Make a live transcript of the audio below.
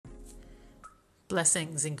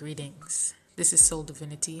Blessings and greetings. This is Soul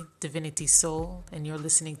Divinity, Divinity Soul, and you're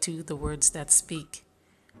listening to The Words That Speak,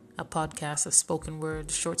 a podcast of spoken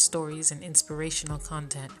word, short stories, and inspirational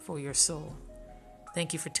content for your soul.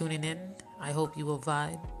 Thank you for tuning in. I hope you will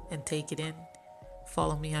vibe and take it in.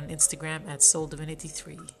 Follow me on Instagram at Soul Divinity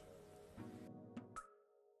 3.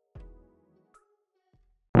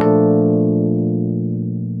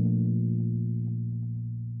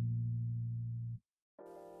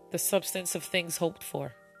 The substance of things hoped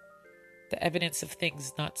for, the evidence of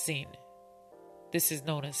things not seen. This is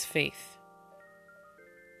known as faith.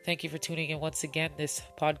 Thank you for tuning in once again. This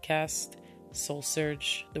podcast, Soul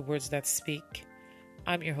Surge, The Words That Speak.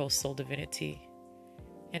 I'm your host, Soul Divinity.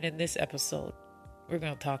 And in this episode, we're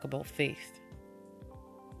going to talk about faith.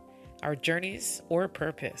 Our journeys or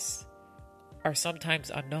purpose are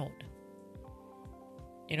sometimes unknown.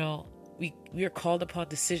 We are called upon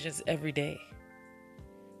decisions every day.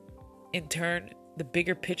 In turn, the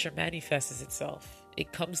bigger picture manifests itself.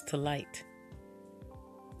 It comes to light.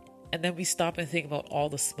 And then we stop and think about all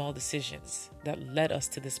the small decisions that led us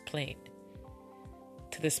to this plane,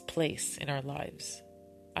 to this place in our lives.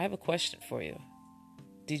 I have a question for you.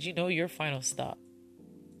 Did you know your final stop?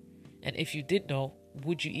 And if you did know,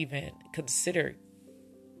 would you even consider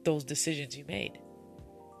those decisions you made?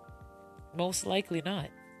 Most likely not.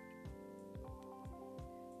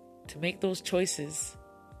 To make those choices,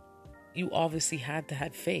 you obviously had to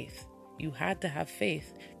have faith. You had to have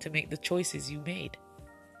faith to make the choices you made,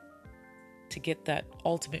 to get that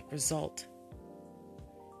ultimate result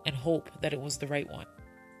and hope that it was the right one.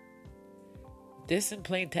 This in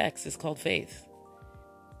plain text is called faith.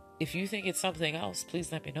 If you think it's something else,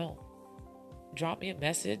 please let me know. Drop me a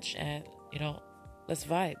message and, let's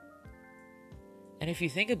vibe. And if you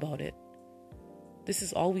think about it, this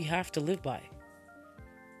is all we have to live by.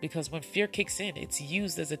 Because when fear kicks in, it's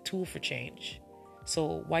used as a tool for change.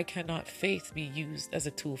 So why cannot faith be used as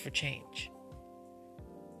a tool for change?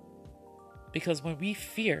 Because when we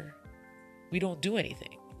fear, we don't do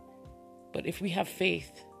anything. But if we have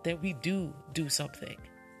faith, then we do something.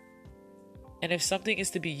 And if something is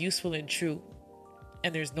to be useful and true,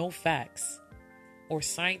 and there's no facts or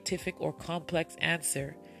scientific or complex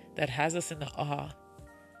answer that has us in the awe,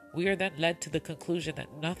 we are then led to the conclusion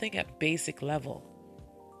that nothing at basic level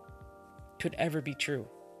could ever be true.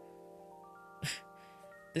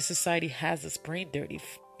 This society has us brain dirty,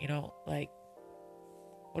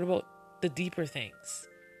 what about the deeper things?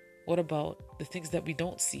 What about the things that we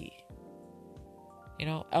don't see?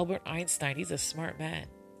 Albert Einstein, he's a smart man.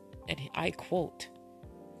 And I quote,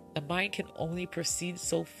 "The mind can only proceed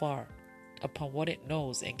so far upon what it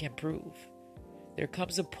knows and can prove. There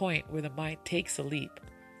comes a point where the mind takes a leap,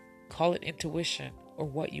 call it intuition or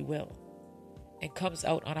what you will, and comes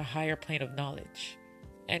out on a higher plane of knowledge."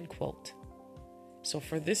 End quote. So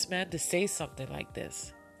for this man to say something like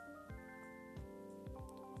this,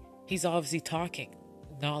 he's obviously talking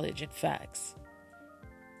knowledge and facts.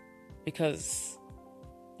 Because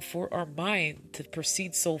for our mind to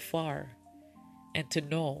proceed so far and to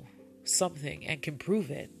know something and can prove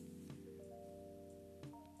it,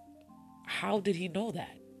 how did he know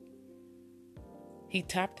that? He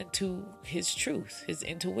tapped into his truth, his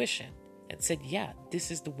intuition, and said, yeah, this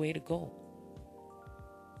is the way to go.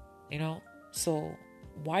 So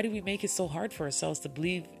why do we make it so hard for ourselves to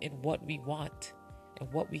believe in what we want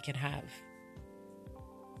and what we can have?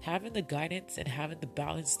 Having the guidance and having the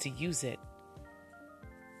balance to use it,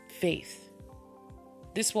 faith,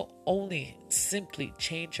 this will only simply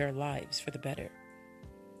change our lives for the better.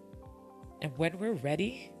 And when we're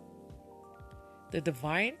ready, the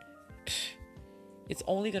divine, it's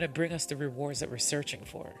only going to bring us the rewards that we're searching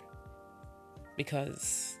for.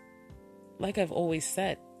 Because, like I've always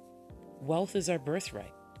said, wealth is our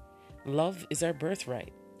birthright. Love is our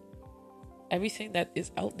birthright. Everything that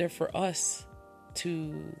is out there for us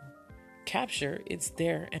to capture, it's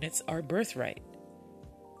there and it's our birthright.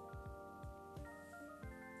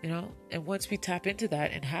 And once we tap into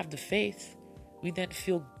that and have the faith, we then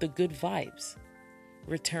feel the good vibes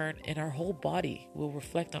return and our whole body will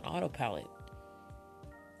reflect on autopilot.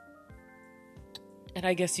 And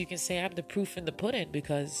I guess you can say I'm the proof in the pudding,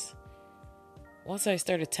 because once I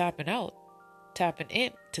started tapping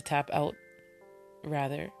in to tap out,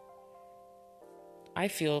 I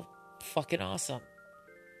feel fucking awesome.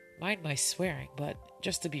 Mind my swearing, but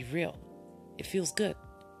just to be real, it feels good.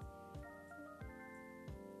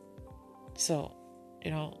 So,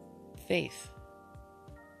 faith.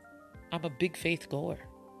 I'm a big faith goer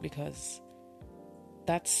because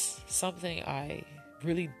that's something I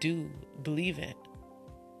really do believe in.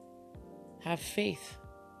 Have faith,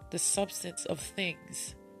 the substance of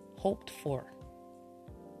things hoped for,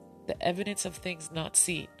 The evidence of things not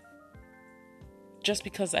seen. Just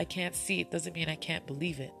because I can't see it doesn't mean I can't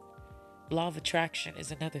believe it. Law of attraction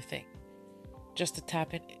is another thing. Just to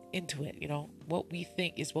tap into it, what we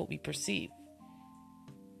think is what we perceive.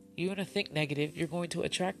 You're going to think negative, you're going to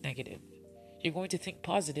attract negative. You're going to think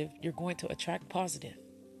positive, you're going to attract positive.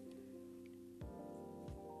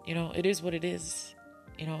 It is what it is.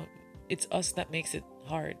 It's us that makes it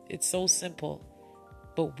hard. It's so simple,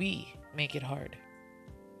 but we make it hard.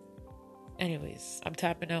 Anyways, I'm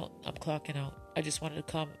tapping out, I'm clocking out. I just wanted to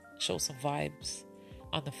come show some vibes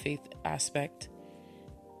on the faith aspect.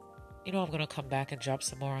 I'm going to come back and drop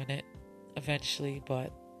some more on it eventually,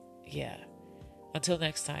 but yeah. Until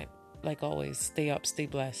next time, like always, stay up, stay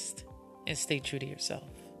blessed, and stay true to yourself.